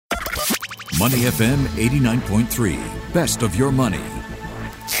Money FM 89.3. Best of your money.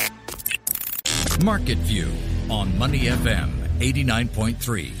 Market View on Money FM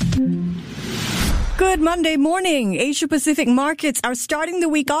 89.3. Good Monday morning. Asia Pacific markets are starting the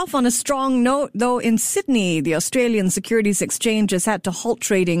week off on a strong note, though in Sydney, the Australian Securities Exchange has had to halt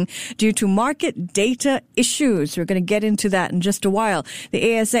trading due to market data issues. We're going to get into that in just a while. The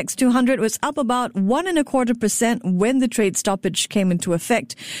ASX 200 was up about 1.25% when the trade stoppage came into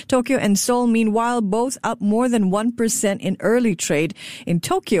effect. Tokyo and Seoul, meanwhile, both up more than 1% in early trade. In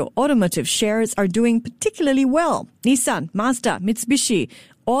Tokyo, automotive shares are doing particularly well. Nissan, Mazda, Mitsubishi,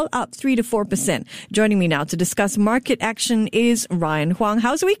 all up 3 to 4%. Joining me now to discuss market action is Ryan Huang.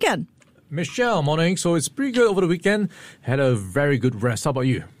 How's the weekend? Michelle, morning. So it's pretty good over the weekend. Had a very good rest. How about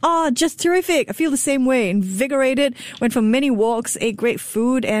you? Just terrific. I feel the same way. Invigorated. Went for many walks, ate great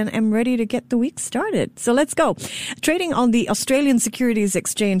food, and am ready to get the week started. So let's go. Trading on the Australian Securities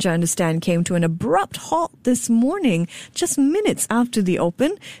Exchange, I understand, came to an abrupt halt this morning, just minutes after the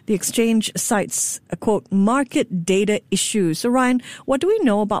open. The exchange cites, quote, market data issues. So Ryan, what do we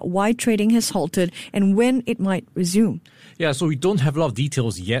know about why trading has halted and when it might resume? Yeah, so we don't have a lot of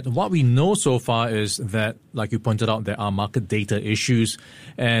details yet. What we know so far is that, like you pointed out, there are market data issues,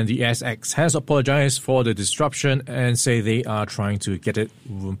 and the ASX has apologized for the disruption and say they are trying to get it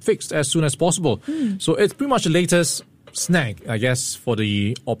fixed as soon as possible. So it's pretty much the latest snag, I guess, for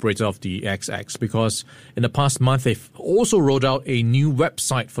the operator of the ASX, because in the past month, they've also rolled out a new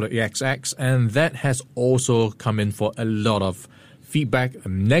website for the ASX, and that has also come in for a lot of feedback,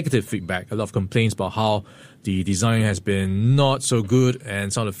 negative feedback, a lot of complaints about how the design has been not so good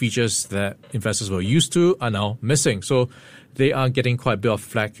and some of the features that investors were used to are now missing. So they are getting quite a bit of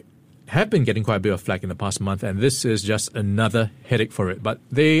flack, have been getting quite a bit of flack in the past month, and this is just another headache for it. But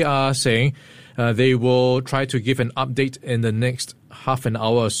they are saying they will try to give an update in the next half an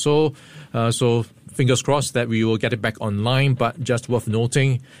hour or so. So fingers crossed that we will get it back online, but just worth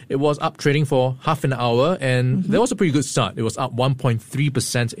noting, it was up trading for half an hour, and that was a pretty good start. It was up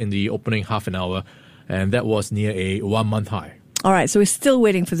 1.3% in the opening half an hour, and that was near a 1-month high. All right, so we're still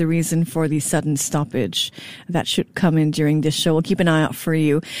waiting for the reason for the sudden stoppage. That should come in during this show. We'll keep an eye out for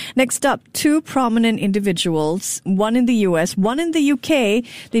you. Next up, two prominent individuals, one in the US, one in the UK.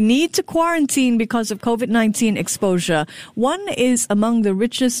 They need to quarantine because of COVID-19 exposure. One is among the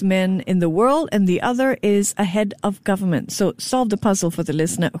richest men in the world, and the other is a head of government. So solve the puzzle for the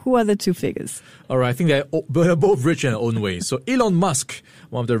listener. Who are the two figures? All right, I think they're both rich in their own way. So Elon Musk,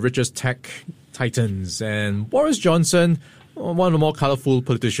 one of the richest tech titans, and Boris Johnson, one of the more colorful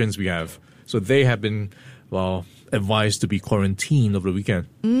politicians we have. So they have been, advised to be quarantined over the weekend.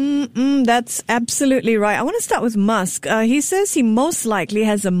 That's absolutely right. I want to start with Musk. He says he most likely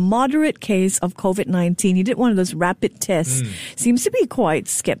has a moderate case of COVID-19. He did one of those rapid tests. Seems to be quite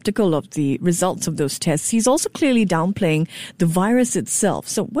skeptical of the results of those tests. He's also clearly downplaying the virus itself.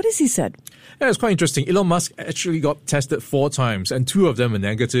 So what has he said? Yeah, it's quite interesting. Elon Musk actually got tested 4 times, and 2 of them are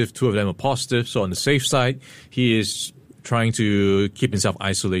negative, 2 of them are positive. So on the safe side, he is trying to keep himself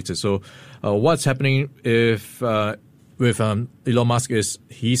isolated. So what's happening with Elon Musk is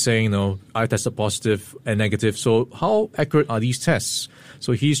he's saying, I tested positive and negative. So how accurate are these tests?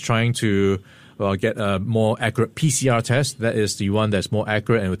 So he's trying to get a more accurate PCR test. That is the one that's more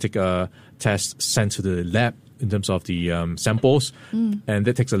accurate and will take a test sent to the lab in terms of the samples. And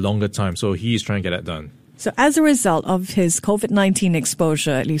that takes a longer time. So he's trying to get that done. So as a result of his COVID-19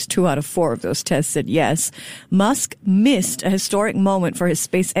 exposure, at least 2 out of 4 of those tests said yes, Musk missed a historic moment for his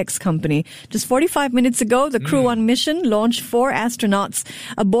SpaceX company. Just 45 minutes ago, the Crew 1 mission launched 4 astronauts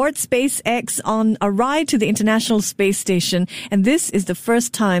aboard SpaceX on a ride to the International Space Station. And this is the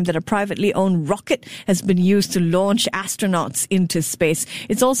first time that a privately owned rocket has been used to launch astronauts into space.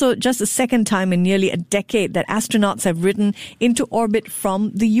 It's also just the second time in nearly a decade that astronauts have ridden into orbit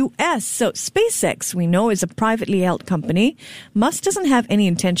from the U.S. So SpaceX, we know, is a privately held company. Musk doesn't have any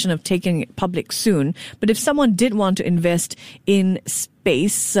intention of taking it public soon, but if someone did want to invest in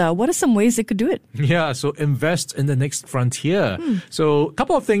space, what are some ways they could do it? Yeah, so invest in the next frontier. So a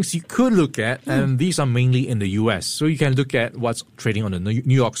couple of things you could look at, and these are mainly in the US. So you can look at what's trading on the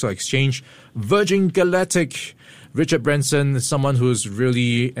New York Stock Exchange. Virgin Galactic. Richard Branson is someone who's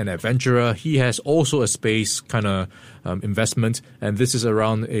really an adventurer. He has also a space kind of investment, and this is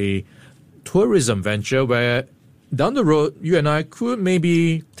around a tourism venture where down the road, you and I could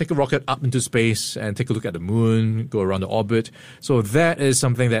maybe take a rocket up into space and take a look at the moon, go around the orbit. So that is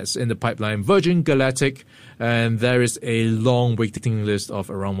something that's in the pipeline. Virgin Galactic, and there is a long waiting list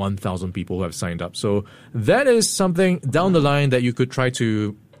of around 1,000 people who have signed up. So that is something down the line that you could try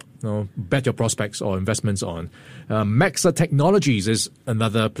to bet your prospects or investments on. Maxa Technologies is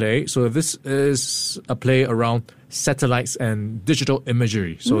another play. So this is a play around satellites and digital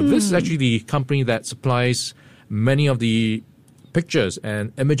imagery. So this is actually the company that supplies many of the pictures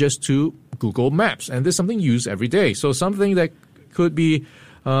and images to Google Maps. And this is something used every day. So something that could be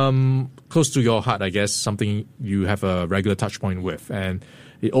close to your heart, I guess, something you have a regular touch point with. And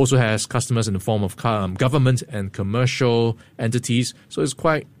it also has customers in the form of government and commercial entities. So it's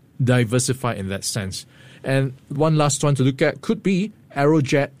quite diversified in that sense. And one last one to look at could be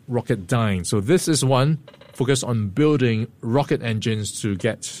Aerojet Rocketdyne. So this is one focused on building rocket engines to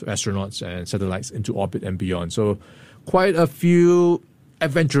get astronauts and satellites into orbit and beyond. So quite a few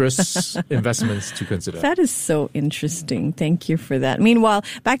adventurous investments to consider. That is so interesting. Thank you for that. Meanwhile,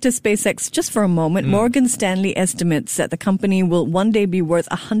 back to SpaceX just for a moment. Morgan Stanley estimates that the company will one day be worth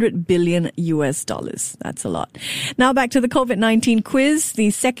 $100 billion US. That's a lot. Now back to the COVID-19 quiz.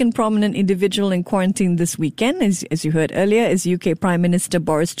 The second prominent individual in quarantine this weekend, as you heard earlier, is UK Prime Minister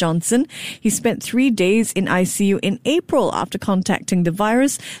Boris Johnson. He spent 3 days in ICU in April after contacting the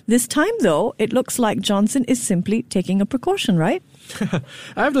virus. This time, though, it looks like Johnson is simply taking a precaution, right?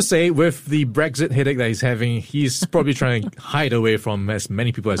 I have to say, with the Brexit headache that he's having, he's probably trying to hide away from as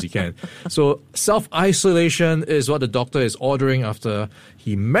many people as he can. So self-isolation is what the doctor is ordering after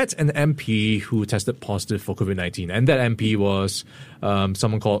he met an MP who tested positive for COVID-19. And that MP was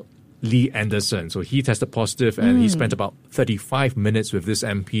someone called Lee Anderson. So he tested positive and he spent about 35 minutes with this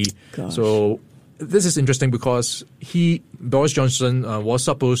MP. Gosh. So this is interesting because Boris Johnson was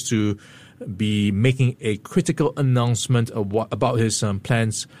supposed to be making a critical announcement about his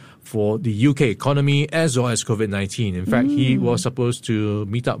plans for the UK economy as well as COVID-19. In fact, he was supposed to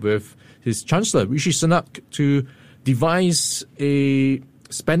meet up with his Chancellor, Rishi Sunak, to devise a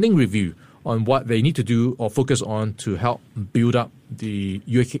spending review on what they need to do or focus on to help build up the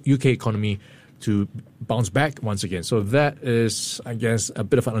UK economy to bounce back once again. So that is, I guess, a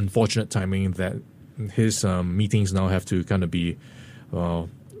bit of an unfortunate timing that his meetings now have to kind of be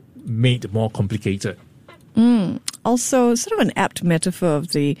made more complicated. Also, sort of an apt metaphor of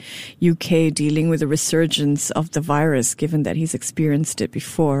the UK dealing with the resurgence of the virus, given that he's experienced it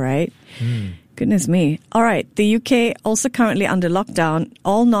before, right? Goodness me. All right. The UK also currently under lockdown.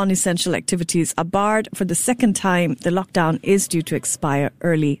 All non-essential activities are barred for the second time. The lockdown is due to expire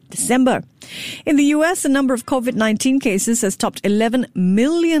early December. In the US, the number of COVID-19 cases has topped 11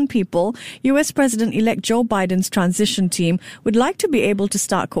 million people. US President-elect Joe Biden's transition team would like to be able to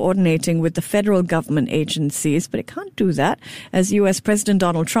start coordinating with the federal government agencies, but it can't do that as US President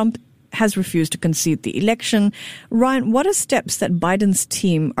Donald Trump has refused to concede the election. Ryan, what are steps that Biden's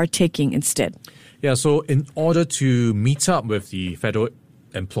team are taking instead? Yeah, so in order to meet up with the federal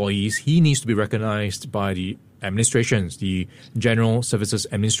employees, he needs to be recognized by the administrations, the General Services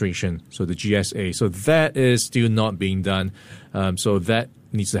Administration, so the GSA. So that is still not being done. So that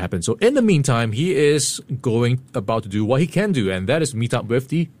needs to happen. So in the meantime, he is about to do what he can do, and that is meet up with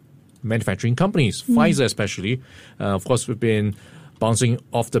the manufacturing companies, Pfizer especially. Of course, we've been bouncing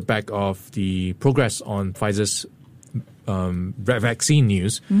off the back of the progress on Pfizer's vaccine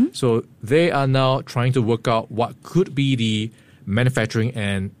news. So they are now trying to work out what could be the manufacturing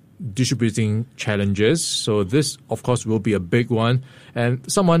and distributing challenges. So this, of course, will be a big one. And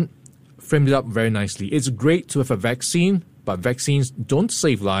someone framed it up very nicely. It's great to have a vaccine, but vaccines don't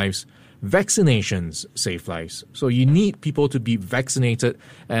save lives. Vaccinations save lives. So you need people to be vaccinated.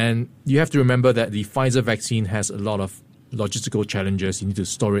 And you have to remember that the Pfizer vaccine has a lot of logistical challenges. You need to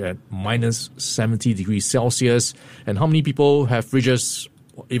store it at minus 70 degrees Celsius. And how many people have fridges,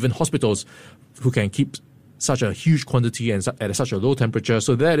 or even hospitals, who can keep such a huge quantity and at such a low temperature?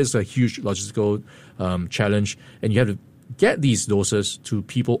 So that is a huge logistical challenge. And you have to get these doses to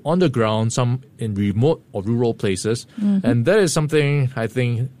people on the ground, some in remote or rural places. And that is something I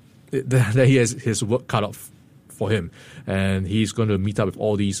think that he has his work cut off for him. And he's going to meet up with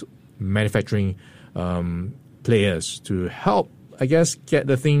all these manufacturing players to help, I guess, get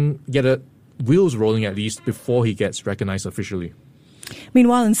the wheels rolling at least before he gets recognized officially.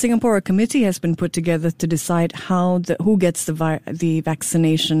 Meanwhile, in Singapore, a committee has been put together to decide who gets the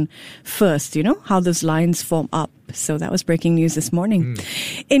vaccination first, how those lines form up. So that was breaking news this morning.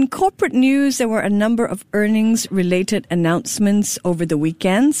 In corporate news, there were a number of earnings-related announcements over the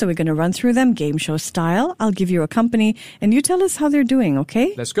weekend. So we're going to run through them game show style. I'll give you a company and you tell us how they're doing,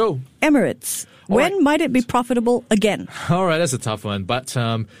 okay? Let's go. Emirates. When might it be profitable again? All right, that's a tough one. But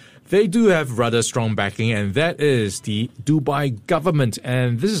they do have rather strong backing, and that is the Dubai government.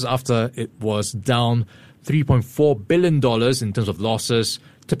 And this is after it was down $3.4 billion in terms of losses,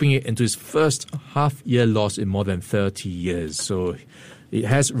 tipping it into its first half-year loss in more than 30 years. So It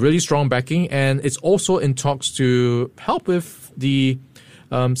has really strong backing, and it's also in talks to help with the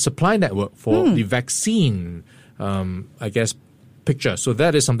supply network for the vaccine, picture. So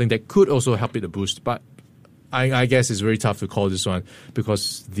that is something that could also help it to boost. But I guess it's very tough to call this one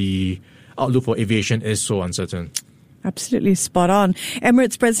because the outlook for aviation is so uncertain. Absolutely spot on.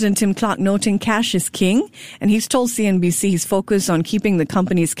 Emirates President Tim Clark noting cash is king, and he's told CNBC he's focused on keeping the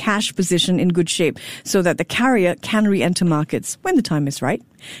company's cash position in good shape so that the carrier can re-enter markets when the time is right.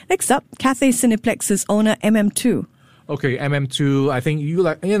 Next up, Cathay Cineplex's owner MM2. Okay, MM2, I think you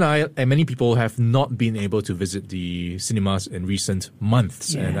and I and many people have not been able to visit the cinemas in recent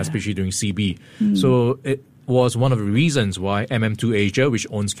months, and especially during CB. So it was one of the reasons why MM2 Asia, which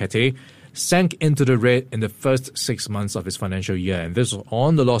owns Cathay, sank into the red in the first 6 months of its financial year. And this was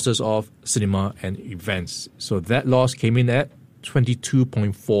on the losses of cinema and events. So that loss came in at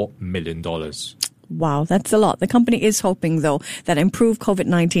 $22.4 million. Wow, that's a lot. The company is hoping, though, that improved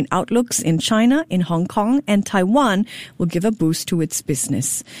COVID-19 outlooks in China, in Hong Kong, and Taiwan will give a boost to its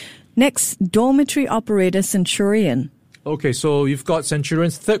business. Next, dormitory operator Centurion. Okay, so you've got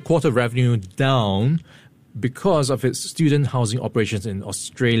Centurion's third quarter revenue down because of its student housing operations in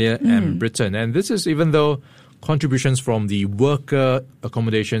Australia and Britain. And this is even though contributions from the worker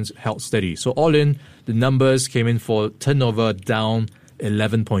accommodations held steady. So all in, the numbers came in for turnover down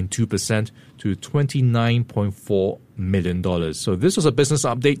 11.2% to $29.4 million. So this was a business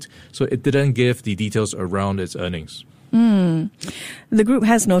update, so it didn't give the details around its earnings. The group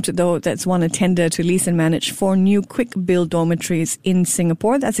has noted, though, that it's won a tender to lease and manage 4 new quick-build dormitories in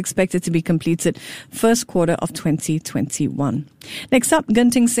Singapore. That's expected to be completed first quarter of 2021. Next up,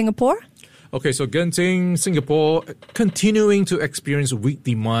 Genting Singapore. Okay, so Genting Singapore continuing to experience weak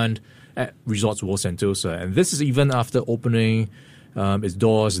demand at Resorts World Sentosa. And this is even after opening its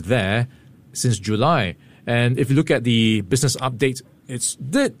doors there since July. And if you look at the business update, it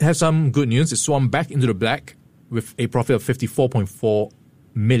did have some good news. It swung back into the black with a profit of $54.4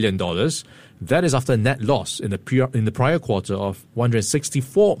 million. That is after a net loss in the prior quarter of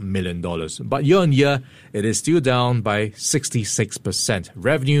 $164 million. But year on year, it is still down by 66%.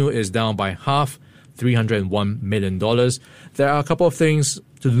 Revenue is down by half, $301 million. There are a couple of things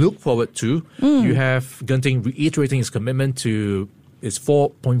to look forward to. You have Genting reiterating its commitment to its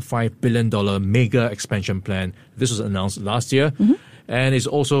 $4.5 billion mega expansion plan. This was announced last year. And is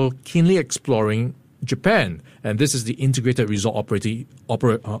also keenly exploring Japan. And this is the integrated resort opportunity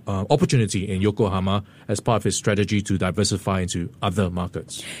in Yokohama as part of its strategy to diversify into other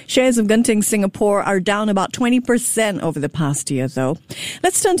markets. Shares of Genting Singapore are down about 20% over the past year, though.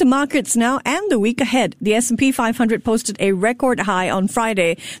 Let's turn to markets now and the week ahead. The S&P 500 posted a record high on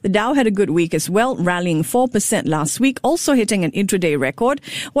Friday. The Dow had a good week as well, rallying 4% last week, also hitting an intraday record.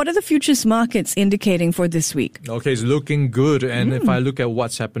 What are the futures markets indicating for this week? Okay, it's looking good. And if I look at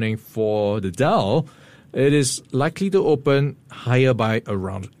what's happening for the Dow, it is likely to open higher by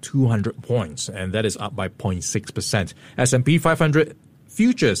around 200 points, and that is up by 0.6%. S&P 500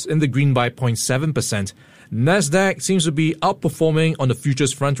 futures in the green by 0.7%. Nasdaq seems to be outperforming on the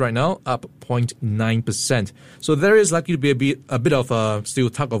futures front right now, up 0.9%. So there is likely to be a bit of a still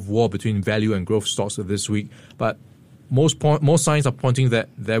tug of war between value and growth stocks this week, but most signs are pointing that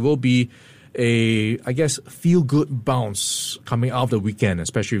there will be a, feel-good bounce coming out of the weekend,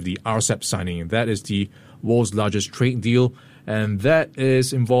 especially with the RCEP signing. That is the world's largest trade deal, and that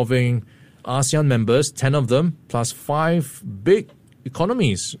is involving ASEAN members, 10 of them, plus 5 big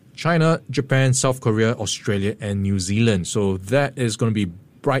economies: China, Japan, South Korea, Australia, and New Zealand. So that is going to be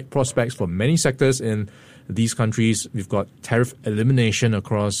bright prospects for many sectors in these countries. We've got tariff elimination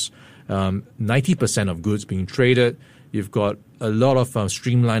across 90% of goods being traded. You've got a lot of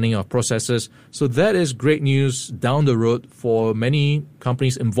streamlining of processes. So that is great news down the road for many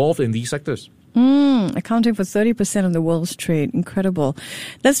companies involved in these sectors. Accounting for 30% of the world's trade. Incredible.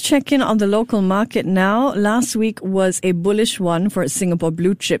 Let's check in on the local market now. Last week was a bullish one for Singapore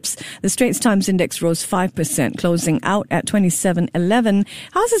blue chips. The Straits Times Index rose 5%, closing out at 27.11.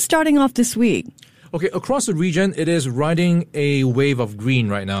 How's it starting off this week? Okay, across the region, it is riding a wave of green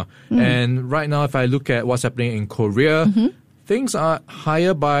right now. And right now, if I look at what's happening in Korea, things are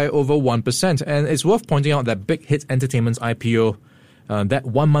higher by over 1%. And it's worth pointing out that Big Hit Entertainment's IPO, that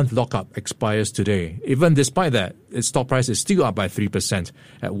 1-month lockup expires today. Even despite that, its stock price is still up by 3%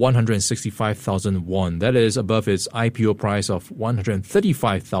 at 165,000 won. That is above its IPO price of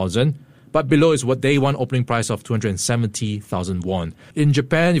 135,000. But below is what day one opening price of 270,000 won. In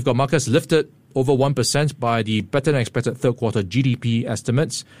Japan, you've got markets lifted over 1% by the better-than-expected third-quarter GDP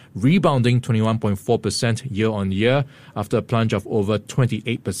estimates, rebounding 21.4% year-on-year after a plunge of over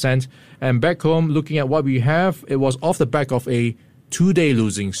 28%. And back home, looking at what we have, it was off the back of a 2-day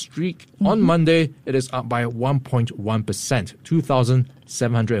losing streak. On Monday, it is up by 1.1%,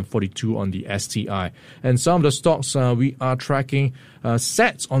 2,742 on the STI. And some of the stocks we are tracking,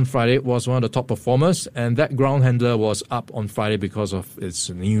 SATS on Friday was one of the top performers, and that ground handler was up on Friday because of its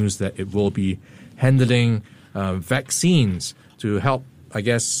news that it will be handling vaccines to help, I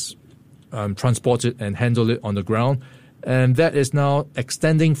guess, transport it and handle it on the ground. And that is now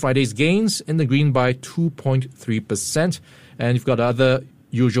extending Friday's gains in the green by 2.3%. And you've got other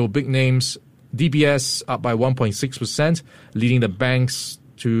usual big names, DBS up by 1.6%, leading the banks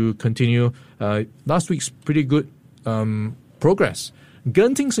to continue last week's pretty good progress.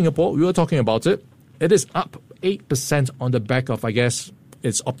 Genting Singapore, we were talking about it. It is up 8% on the back of, I guess,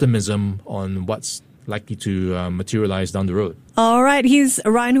 its optimism on what's likely to materialize down the road. All right, he's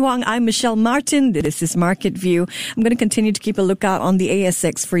Ryan Huang. I'm Michelle Martin. This is Market View. I'm going to continue to keep a lookout on the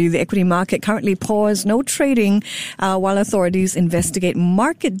ASX for you. The equity market currently paused, no trading, while authorities investigate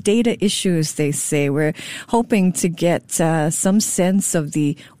market data issues, they say. We're hoping to get some sense of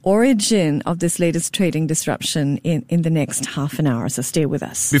the origin of this latest trading disruption in the next half an hour, so stay with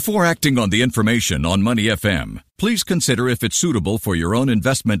us. Before acting on the information on Money FM, please consider if it's suitable for your own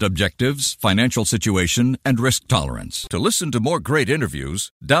investment objectives, financial situation, and risk tolerance. To listen to more great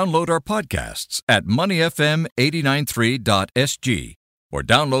interviews, download our podcasts at moneyfm893.sg or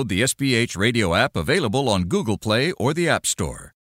download the SPH radio app available on Google Play or the App Store.